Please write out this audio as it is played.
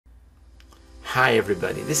Hi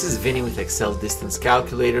everybody, this is Vinny with Excel Distance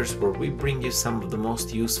Calculators, where we bring you some of the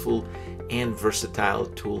most useful and versatile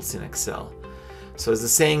tools in Excel. So as the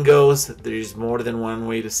saying goes, there is more than one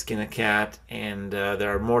way to skin a cat, and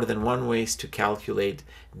there are more than one ways to calculate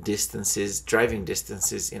distances, driving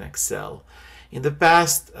distances in Excel. In the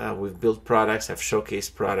past, we've built products, have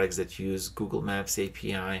showcased products that use Google Maps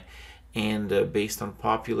API, and based on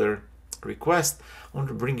popular request, I want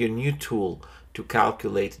to bring you a new tool to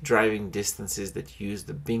calculate driving distances that use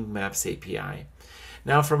the Bing Maps API.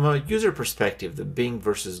 Now, from a user perspective, the Bing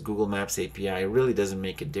versus Google Maps API really doesn't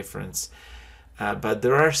make a difference, but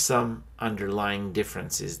there are some underlying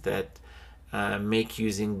differences that make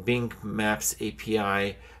using Bing Maps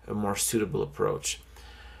API a more suitable approach.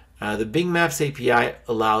 The Bing Maps API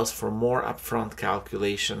allows for more upfront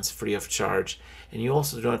calculations free of charge, and you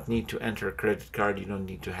also don't need to enter a credit card. You don't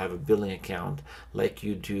need to have a billing account like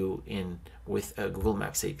you do with Google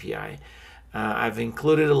Maps API. I've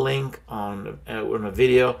included a link on a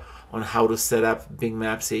video on how to set up Bing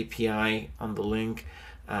Maps API on the link.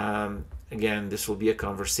 Again, this will be a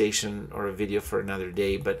conversation or a video for another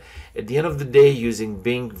day, but at the end of the day, using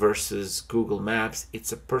Bing versus Google Maps,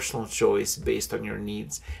 it's a personal choice based on your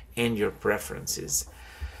needs and your preferences.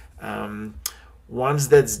 Once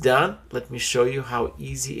that's done, let me show you how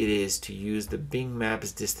easy it is to use the Bing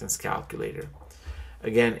Maps Distance Calculator.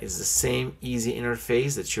 Again, it's the same easy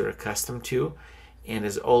interface that you're accustomed to, and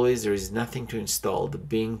as always, there is nothing to install. The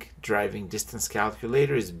Bing Driving Distance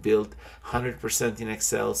Calculator is built 100% in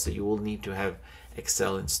Excel, so you will need to have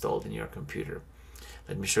Excel installed in your computer.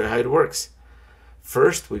 Let me show you how it works.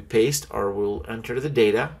 First, we paste or we'll enter the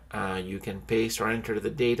data. You can paste or enter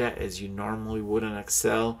the data as you normally would in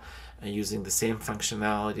Excel, using the same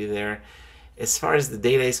functionality there. As far as the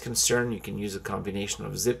data is concerned, you can use a combination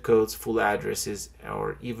of zip codes, full addresses,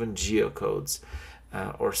 or even geocodes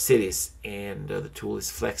or cities, and the tool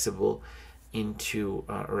is flexible into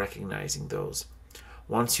recognizing those.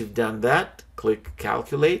 Once you've done that, click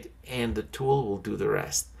Calculate, and the tool will do the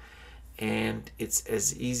rest. And it's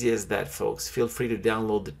as easy as that, folks. Feel free to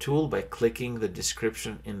download the tool by clicking the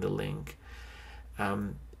description in the link.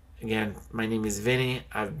 Again, my name is Vinny.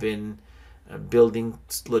 I've been building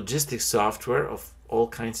logistics software of all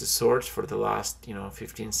kinds of sorts for the last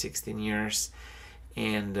 15, 16 years,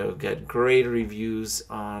 and got great reviews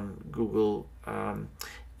on Google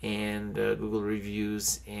and Google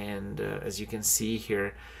reviews. And as you can see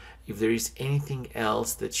here, if there is anything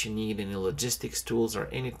else that you need, any logistics tools or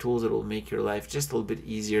any tools that will make your life just a little bit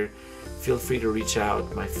easier, feel free to reach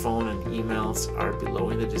out. My phone and emails are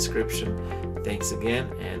below in the description. Thanks again,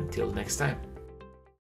 and till next time.